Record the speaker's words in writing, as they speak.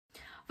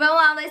Vamos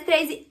lá, 1, 2,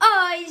 3 e...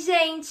 Oi,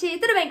 gente!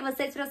 Tudo bem com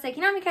vocês? Pra você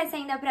que não me conhece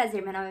ainda, é um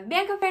prazer. Meu nome é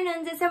Bianca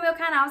Fernandes, esse é o meu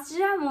canal,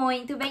 seja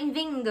muito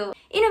bem-vindo!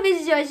 E no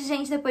vídeo de hoje,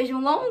 gente, depois de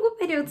um longo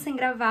período sem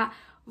gravar,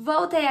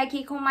 voltei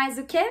aqui com mais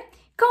o quê?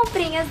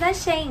 Comprinhas da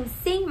Shein.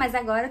 Sim, mas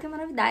agora tem uma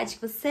novidade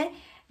que você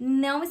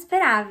não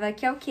esperava,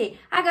 que é o quê?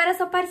 Agora eu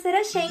sou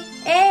parceira Shein.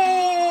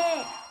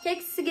 O que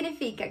isso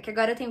significa? Que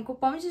agora eu tenho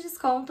cupom de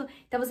desconto,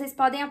 então vocês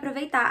podem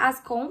aproveitar as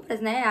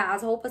compras, né,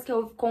 as roupas que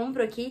eu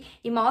compro aqui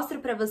e mostro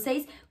pra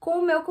vocês com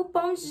o meu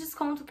cupom de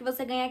desconto, que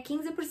você ganha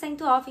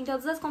 15% off em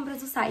todas as compras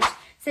do site,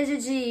 seja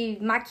de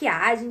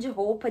maquiagem, de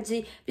roupa,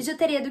 de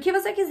bijuteria, do que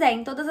você quiser,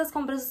 em todas as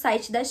compras do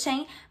site da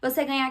Shein,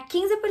 você ganha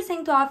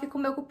 15% off com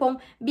o meu cupom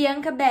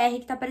BIANCABR,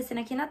 que tá aparecendo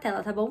aqui na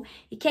tela, tá bom?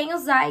 E quem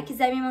usar e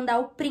quiser me mandar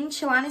o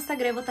print lá no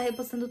Instagram, eu vou estar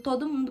repostando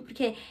todo mundo,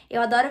 porque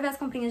eu adoro ver as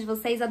comprinhas de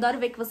vocês, adoro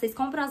ver que vocês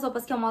compram as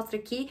roupas que eu mostro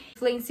aqui,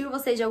 influencio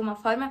vocês de alguma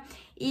forma,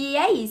 e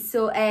é isso,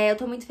 eu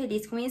tô muito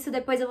feliz com isso.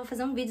 Depois eu vou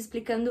fazer um vídeo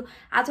explicando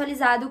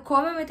atualizado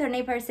como eu me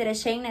tornei parceira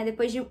Shein, né,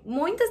 depois de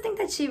muitas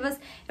tentativas,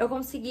 eu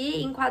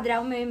consegui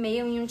enquadrar o meu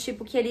e-mail em um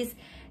tipo que eles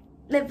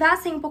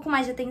levassem um pouco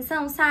mais de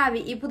atenção,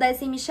 sabe? E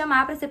pudessem me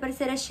chamar pra ser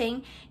parceira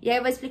Shein. E aí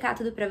eu vou explicar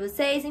tudo pra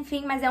vocês,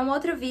 enfim, mas é um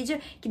outro vídeo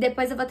que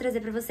depois eu vou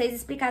trazer pra vocês e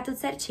explicar tudo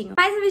certinho.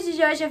 Mas no vídeo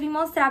de hoje eu vim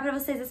mostrar pra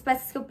vocês as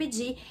peças que eu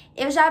pedi.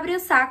 Eu já abri o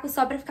saco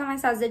só pra ficar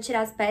mais fácil de eu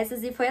tirar as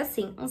peças e foi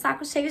assim, um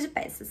saco cheio de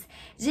peças.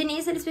 De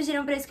início eles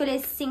pediram pra eu escolher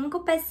 5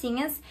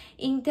 pecinhas,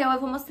 então eu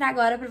vou mostrar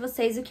agora pra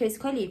vocês o que eu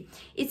escolhi.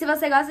 E se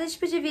você gosta desse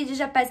tipo de vídeo,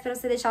 já peço pra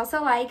você deixar o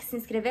seu like, se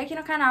inscrever aqui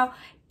no canal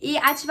e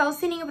ativar o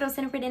sininho pra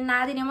você não perder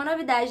nada e nenhuma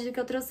novidade do que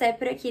eu trouxer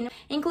por aqui.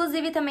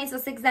 Inclusive, também, se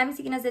você quiser me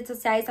seguir nas redes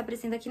sociais, tá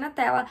aparecendo aqui na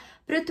tela.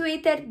 Pro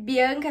Twitter,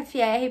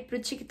 BiancaFR, pro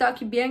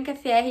TikTok,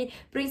 BiancaFR,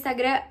 pro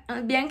Instagram,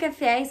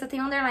 BiancaFR, só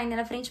tem underline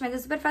na frente, mas é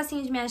super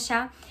facinho de me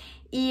achar.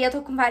 E eu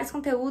tô com vários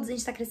conteúdos, a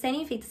gente tá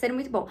crescendo, enfim, tá sendo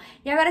muito bom.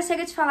 E agora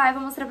chega de falar, eu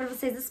vou mostrar pra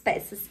vocês as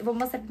peças. Eu vou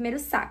mostrar primeiro o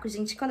saco,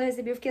 gente. Quando eu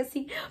recebi, eu fiquei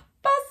assim,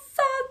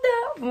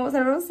 passada! Vou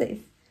mostrar pra vocês.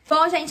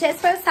 Bom, gente, esse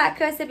foi o saco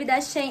que eu recebi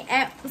da Shein,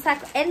 é um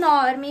saco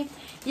enorme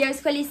e eu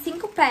escolhi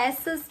 5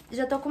 peças,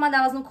 já tô com uma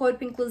delas no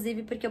corpo,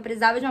 inclusive, porque eu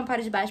precisava de uma par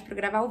de baixo pra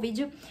gravar o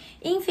vídeo.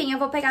 Enfim, eu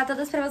vou pegar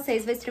todas pra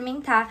vocês, vou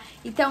experimentar,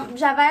 então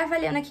já vai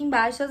avaliando aqui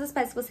embaixo todas as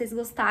peças que vocês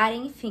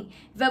gostarem, enfim,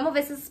 vamos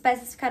ver se essas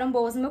peças ficaram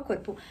boas no meu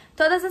corpo.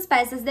 Todas as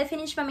peças,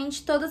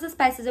 definitivamente todas as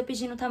peças eu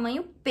pedi no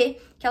tamanho P,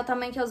 que é o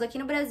tamanho que eu uso aqui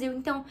no Brasil,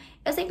 então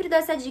eu sempre dou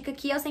essa dica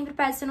aqui, eu sempre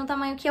peço no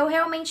tamanho que eu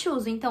realmente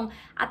uso, então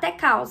até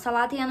calça,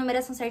 lá tem a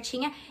numeração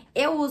certinha,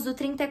 eu uso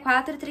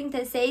 34,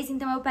 36,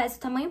 então eu peço o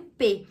tamanho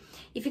P.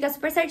 E fica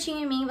super certinho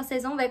em mim,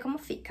 vocês vão ver como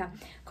fica.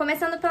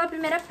 Começando pela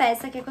primeira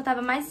peça, que é que eu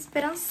tava mais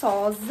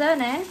esperançosa,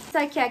 né? Essa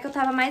aqui é que eu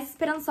tava mais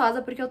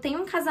esperançosa, porque eu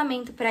tenho um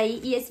casamento pra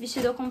ir, e esse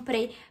vestido eu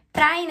comprei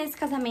pra ir nesse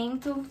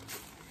casamento.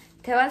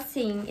 Então,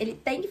 assim, ele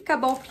tem que ficar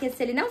bom, porque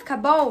se ele não ficar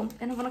bom,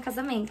 eu não vou no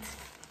casamento.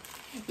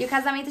 E o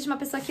casamento é de uma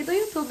pessoa aqui do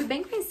YouTube,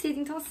 bem conhecida,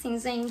 então assim,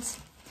 gente,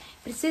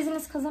 preciso ir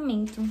nesse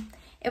casamento.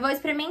 Eu vou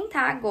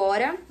experimentar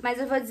agora, mas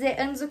eu vou dizer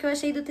antes o que eu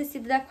achei do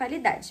tecido e da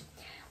qualidade.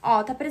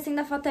 Ó, tá aparecendo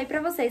a foto aí pra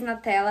vocês na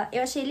tela.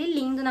 Eu achei ele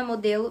lindo na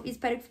modelo e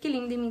espero que fique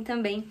lindo em mim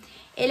também.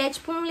 Ele é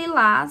tipo um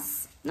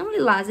lilás, não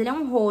lilás, ele é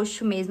um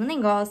roxo mesmo, nem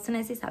gosto,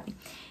 né, vocês sabem.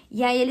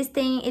 E aí ele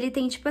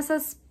tem tipo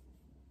essas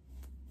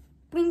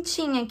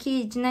pintinhas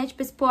aqui, né,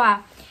 tipo esse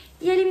poá.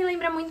 E ele me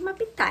lembra muito uma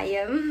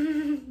pitaia.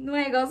 Não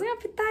é igualzinho uma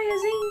pitaia,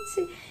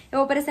 gente? Eu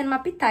vou parecendo uma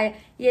pitaia.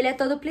 E ele é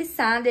todo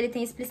plissado, ele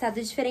tem esse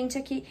plissado diferente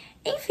aqui.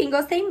 Enfim,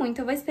 gostei muito,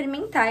 eu vou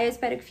experimentar, eu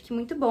espero que fique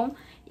muito bom.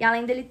 E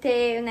além dele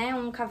ter, né,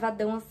 um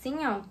cavadão assim,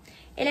 ó,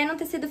 ele é num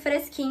tecido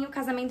fresquinho, o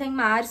casamento é em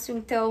março,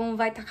 então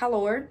vai tá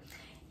calor.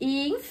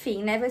 E,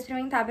 enfim, né, vou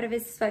experimentar pra ver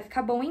se isso vai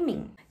ficar bom em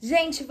mim.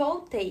 Gente,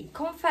 voltei.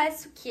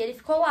 Confesso que ele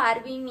ficou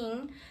largo em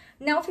mim.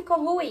 Não ficou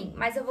ruim,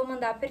 mas eu vou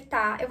mandar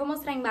apertar. Eu vou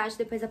mostrar embaixo,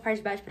 depois a parte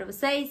de baixo pra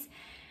vocês,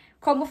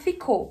 como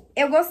ficou.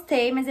 Eu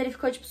gostei, mas ele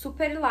ficou, tipo,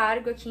 super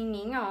largo aqui em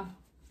mim, ó.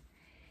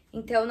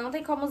 Então, não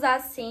tem como usar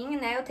assim,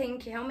 né? Eu tenho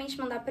que realmente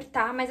mandar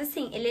apertar. Mas,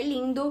 assim, ele é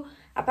lindo.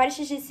 A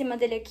parte de cima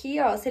dele aqui,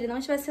 ó, se ele não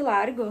tivesse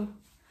largo,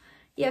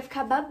 ia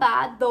ficar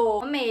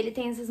babado. Amei, ele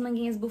tem essas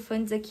manguinhas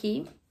bufantes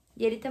aqui.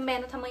 E ele também é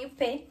no tamanho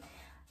P.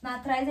 Lá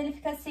atrás ele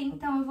fica assim,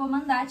 então eu vou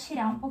mandar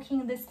tirar um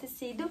pouquinho desse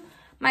tecido.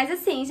 Mas,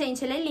 assim,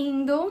 gente, ele é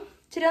lindo.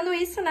 Tirando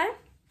isso, né,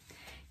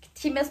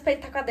 que meus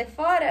peitos tá com a de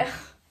fora,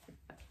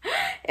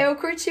 eu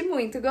curti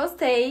muito,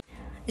 gostei.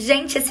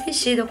 Gente, esse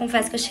vestido, eu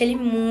confesso que eu achei ele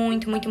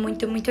muito, muito,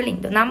 muito, muito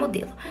lindo na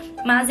modelo.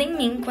 Mas em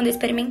mim, quando eu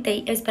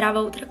experimentei, eu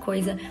esperava outra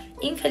coisa.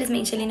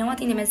 Infelizmente, ele não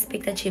atendeu minhas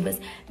expectativas.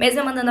 Mesmo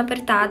eu mandando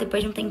apertar,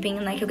 depois de um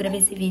tempinho, né, que eu gravei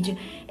esse vídeo,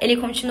 ele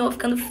continuou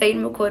ficando feio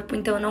no meu corpo,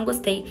 então eu não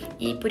gostei.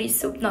 E por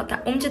isso,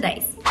 nota 1 de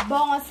 10.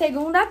 Bom, a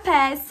segunda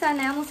peça,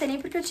 né, eu não sei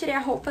nem porque eu tirei a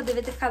roupa,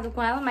 devia ter ficado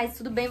com ela, mas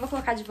tudo bem, vou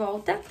colocar de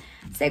volta.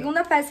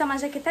 Segunda peça é uma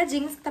jaqueta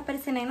jeans que tá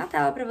aparecendo aí na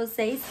tela pra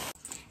vocês.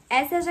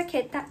 Essa é a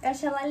jaqueta, eu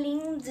achei ela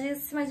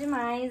lindíssima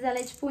demais, ela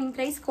é tipo em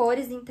 3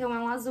 cores, então é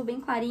um azul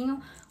bem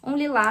clarinho, um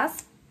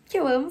lilás, que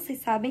eu amo, vocês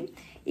sabem,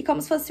 e como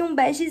se fosse um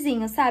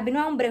begezinho, sabe? Não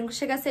é um branco,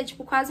 chega a ser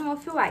tipo quase um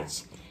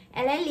off-white.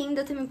 Ela é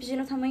linda, eu também pedi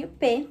no tamanho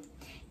P,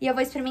 E eu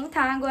vou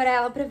experimentar agora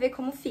ela pra ver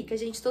como fica.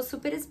 Gente, tô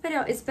super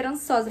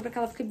esperançosa pra que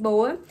ela fique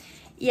boa.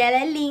 E ela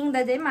é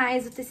linda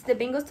demais, o tecido é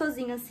bem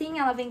gostosinho assim,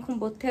 ela vem com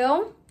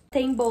botão,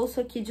 tem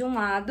bolso aqui de um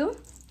lado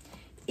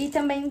e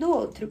também do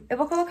outro. Eu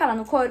vou colocar ela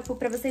no corpo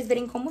pra vocês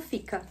verem como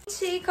fica.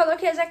 Gente,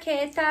 coloquei a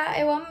jaqueta,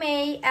 eu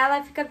amei.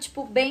 Ela fica,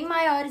 tipo, bem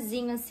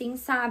maiorzinho assim,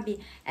 sabe?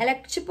 Ela é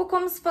tipo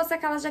como se fosse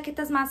aquelas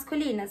jaquetas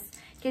masculinas,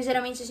 que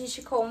geralmente a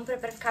gente compra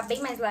pra ficar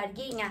bem mais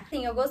larguinha.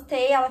 Sim, eu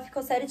gostei, ela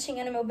ficou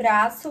certinha no meu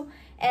braço.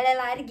 Ela é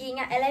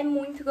larguinha, ela é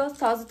muito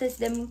gostosa, o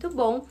tecido é muito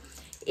bom.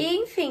 E,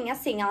 enfim,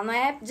 assim, ela não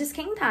é de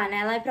esquentar, né?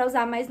 Ela é pra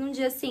usar mais num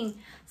dia, assim,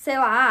 sei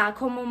lá,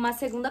 como uma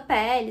segunda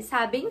pele,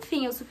 sabe?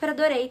 Enfim, eu super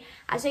adorei.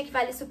 Achei que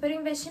vale super o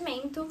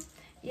investimento.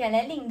 E ela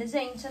é linda,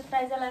 gente.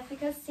 Atrás ela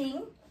fica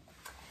assim.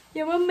 E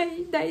eu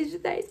amei. 10 de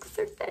 10, com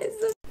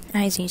certeza.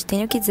 Ai, gente,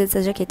 tenho que dizer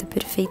dessa jaqueta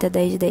perfeita,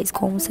 10 de 10,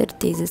 com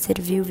certeza.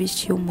 Serviu,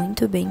 vestiu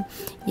muito bem.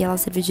 E ela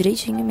serviu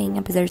direitinho em mim,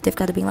 apesar de ter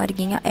ficado bem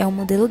larguinha, é o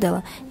modelo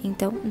dela.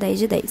 Então, 10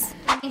 de 10.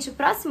 Gente, o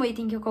próximo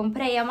item que eu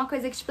comprei é uma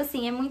coisa que, tipo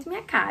assim, é muito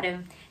minha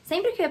cara.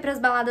 Sempre que eu ia pras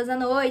baladas à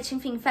noite,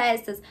 enfim,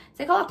 festas,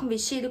 você coloca um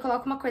vestido,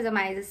 coloca uma coisa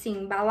mais,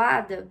 assim,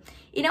 balada,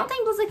 e não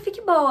tem blusa que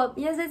fique boa.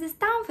 E às vezes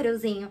tá um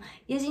friozinho,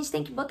 e a gente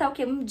tem que botar o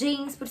quê? Um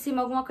jeans por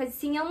cima, alguma coisa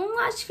assim. Eu não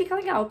acho que fica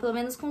legal, pelo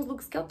menos com os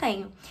looks que eu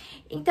tenho.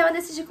 Então eu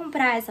decidi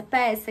comprar essa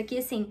peça que,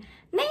 assim,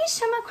 nem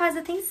chama quase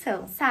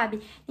atenção,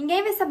 sabe?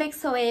 Ninguém vai saber que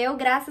sou eu,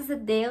 graças a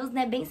Deus,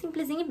 né? Bem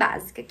simplesinha e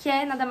básica, que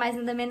é nada mais,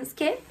 nada menos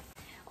que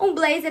um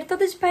blazer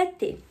todo de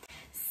paetê.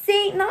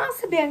 Sim,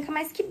 nossa, Bianca,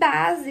 mas que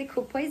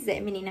básico. Pois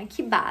é, menina,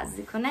 que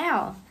básico, né,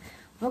 ó.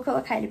 Vou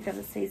colocar ele pra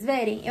vocês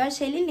verem. Eu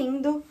achei ele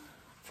lindo.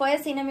 Foi,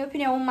 assim, na minha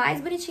opinião, o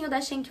mais bonitinho da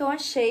Shein que eu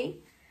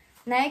achei,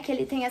 né? Que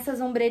ele tem essas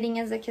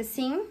ombreirinhas aqui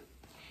assim.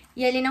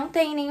 E ele não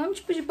tem nenhum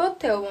tipo de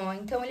botão, ó.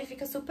 Então ele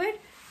fica super,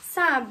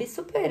 sabe,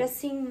 super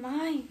assim,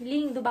 ai,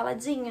 lindo,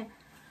 baladinha.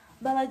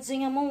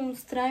 Baladinha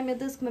monstra. Ai, meu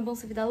Deus, como é bom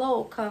ser vida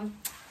louca.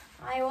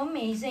 Ai, eu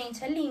amei,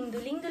 gente. É lindo,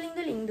 lindo,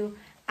 lindo, lindo.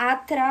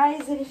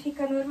 Atrás ele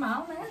fica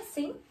normal, né,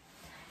 assim.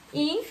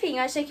 E, enfim,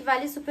 eu achei que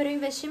vale super o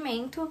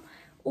investimento.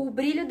 O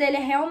brilho dele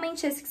é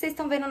realmente esse que vocês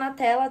estão vendo na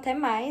tela, até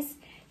mais.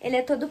 Ele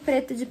é todo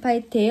preto de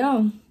paetê,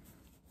 ó.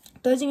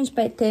 Todinho de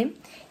paetê.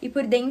 E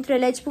por dentro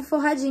ele é, tipo,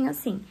 forradinho,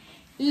 assim.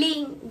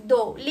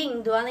 Lindo,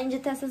 lindo. Além de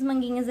ter essas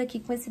manguinhas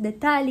aqui com esse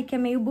detalhe, que é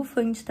meio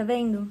bufante, tá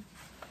vendo?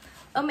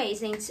 Amei,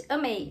 gente.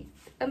 Amei.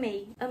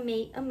 Amei,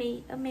 amei,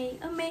 amei, amei,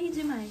 amei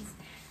demais.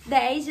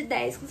 10 de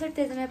 10, com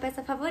certeza, minha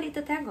peça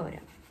favorita até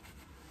agora.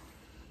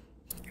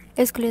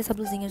 Eu escolhi essa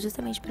blusinha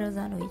justamente pra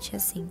usar à noite,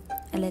 assim.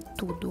 Ela é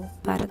tudo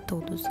para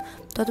todos.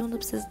 Todo mundo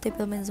precisa ter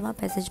pelo menos uma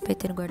peça de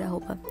PT no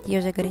guarda-roupa. E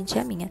eu já garanti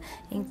a minha.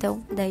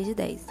 Então, 10 de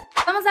 10.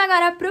 Vamos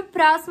agora pro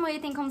próximo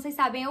item. Como vocês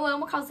sabem, eu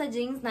amo calça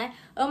jeans, né?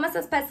 Amo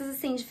essas peças,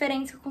 assim,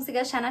 diferentes que eu consigo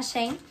achar na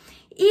Shein.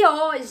 E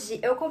hoje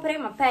eu comprei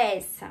uma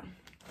peça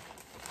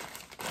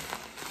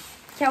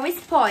que é o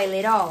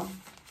spoiler, ó.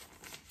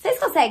 Vocês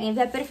conseguem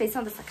ver a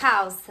perfeição dessa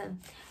calça?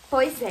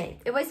 Pois é.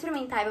 Eu vou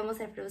experimentar e vou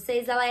mostrar pra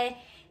vocês. Ela é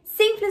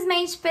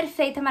simplesmente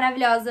perfeita,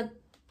 maravilhosa.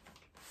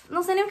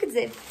 Não sei nem o que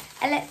dizer.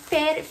 Ela é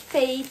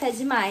perfeita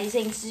demais,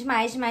 gente.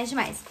 Demais, demais,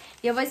 demais.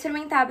 E eu vou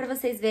experimentar pra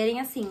vocês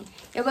verem, assim.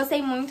 Eu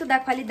gostei muito da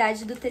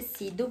qualidade do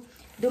tecido,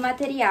 do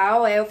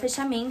material, o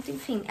fechamento,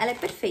 enfim. Ela é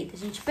perfeita,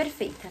 gente.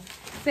 Perfeita.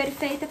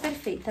 Perfeita,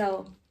 perfeita,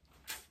 ó.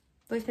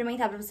 Vou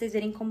experimentar pra vocês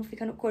verem como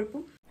fica no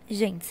corpo.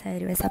 Gente,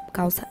 sério, essa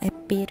calça é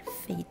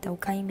perfeita. O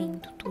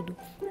caimento, tudo.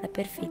 Ela é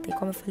perfeita. E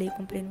como eu falei, eu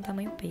comprei no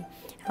tamanho P.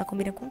 Ela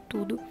combina com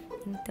tudo.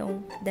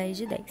 Então, 10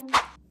 de 10.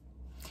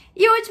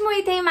 E o último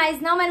item,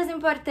 mas não menos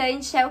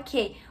importante, é o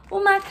quê?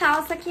 Uma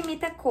calça que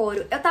imita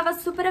couro. Eu tava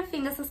super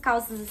afim dessas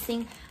calças,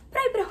 assim,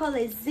 pra ir pro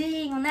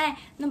rolezinho, né?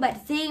 No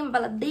barzinho, uma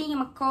baladinha,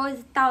 uma coisa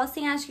e tal,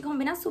 assim, acho que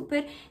combina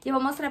super. E eu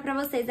vou mostrar pra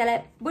vocês, ela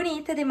é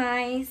bonita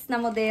demais na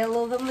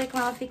modelo. Vamos ver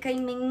como ela fica em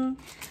mim.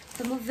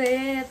 Vamos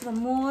ver, pelo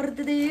amor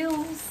de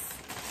Deus.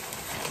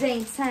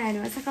 Gente,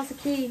 sério, essa calça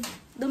aqui,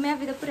 dou minha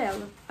vida por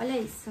ela. Olha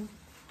isso.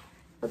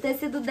 O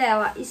tecido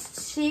dela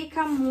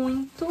estica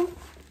muito,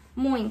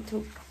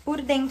 muito.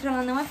 Por dentro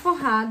ela não é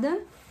forrada.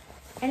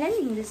 Ela é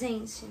linda,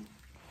 gente.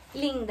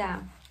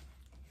 Linda.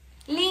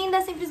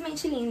 Linda,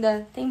 simplesmente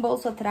linda. Tem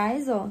bolso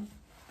atrás, ó.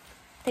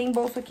 Tem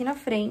bolso aqui na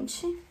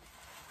frente.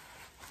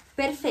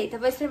 Perfeita.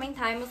 Vou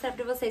experimentar e mostrar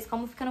pra vocês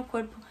como fica no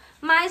corpo.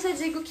 Mas eu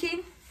digo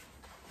que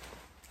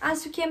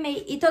acho que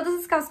amei. E todas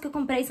as calças que eu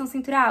comprei são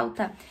cintura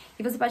alta.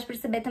 E você pode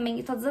perceber também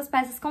que todas as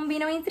peças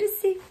combinam entre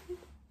si.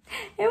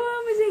 Eu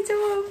amo, gente,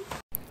 eu amo.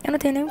 Eu não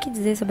tenho nem o que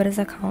dizer sobre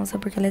essa calça,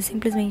 porque ela é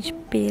simplesmente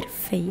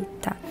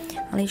perfeita.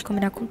 Além de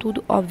combinar com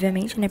tudo,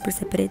 obviamente, né, por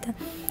ser preta,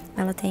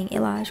 ela tem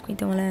elástico,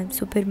 então ela é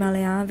super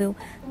maleável,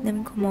 não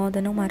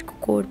incomoda, não marca o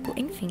corpo,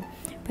 enfim.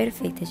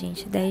 Perfeita,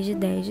 gente. 10 de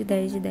 10 de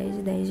 10 de 10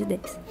 de 10 de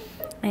 10.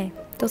 É,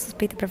 tô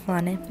suspeita pra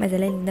falar, né, mas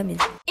ela é linda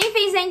mesmo.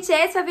 Enfim, gente,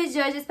 esse é o vídeo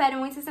de hoje. Espero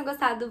muito que vocês tenham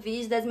gostado do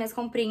vídeo, das minhas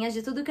comprinhas,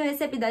 de tudo que eu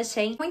recebi da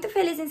Shein. Muito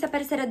feliz em ser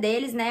parceira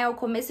deles, né, é o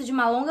começo de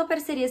uma longa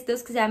parceria, se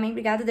Deus quiser, amém,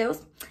 obrigada, Deus.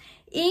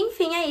 E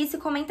enfim, é isso.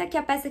 Comenta aqui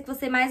a peça que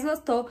você mais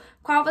gostou,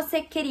 qual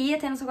você queria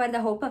ter no seu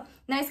guarda-roupa.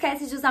 Não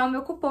esquece de usar o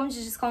meu cupom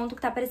de desconto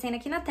que tá aparecendo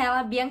aqui na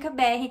tela,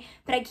 BiancaBR,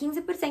 para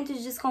 15%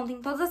 de desconto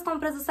em todas as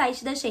compras do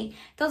site da Shein.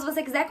 Então, se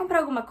você quiser comprar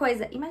alguma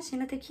coisa,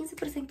 imagina ter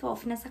 15%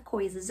 off nessa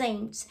coisa,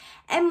 gente.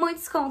 É muito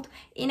desconto.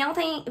 E não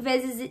tem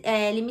vezes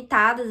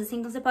limitadas, assim,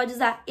 então você pode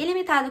usar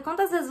ilimitado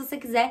quantas vezes você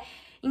quiser,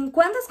 em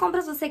quantas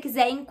compras você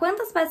quiser, em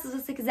quantas peças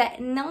você quiser,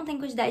 não tem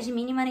quantidade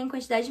mínima nem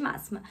quantidade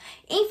máxima.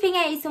 Enfim,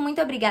 é isso.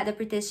 Muito obrigada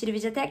por ter assistido o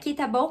vídeo até aqui,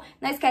 tá bom?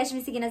 Não esquece de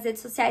me seguir nas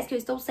redes sociais, que eu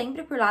estou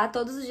sempre por lá.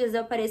 Todos os dias eu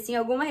apareço em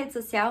alguma rede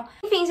social.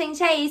 Enfim,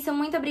 gente, é isso.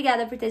 Muito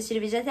obrigada por ter assistido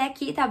o vídeo até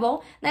aqui, tá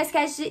bom? Não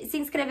esquece de se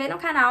inscrever no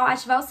canal,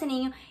 ativar o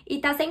sininho e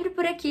tá sempre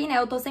por aqui, né?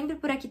 Eu tô sempre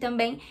por aqui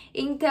também.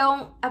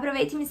 Então,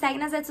 aproveita e me segue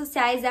nas redes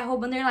sociais,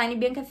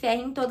 @BiancaFR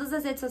em todas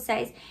as redes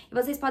sociais. E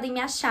vocês podem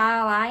me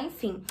achar lá,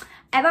 enfim.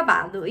 É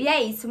babado. E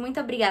é isso. Muito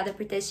obrigada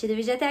por ter assistido o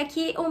vídeo até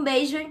aqui. Um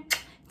beijo.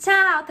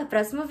 Tchau. Até o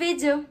próximo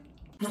vídeo.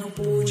 Não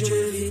pude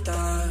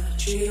evitar,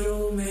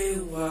 tirou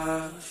meu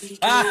ar,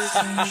 fiquei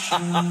sem chão.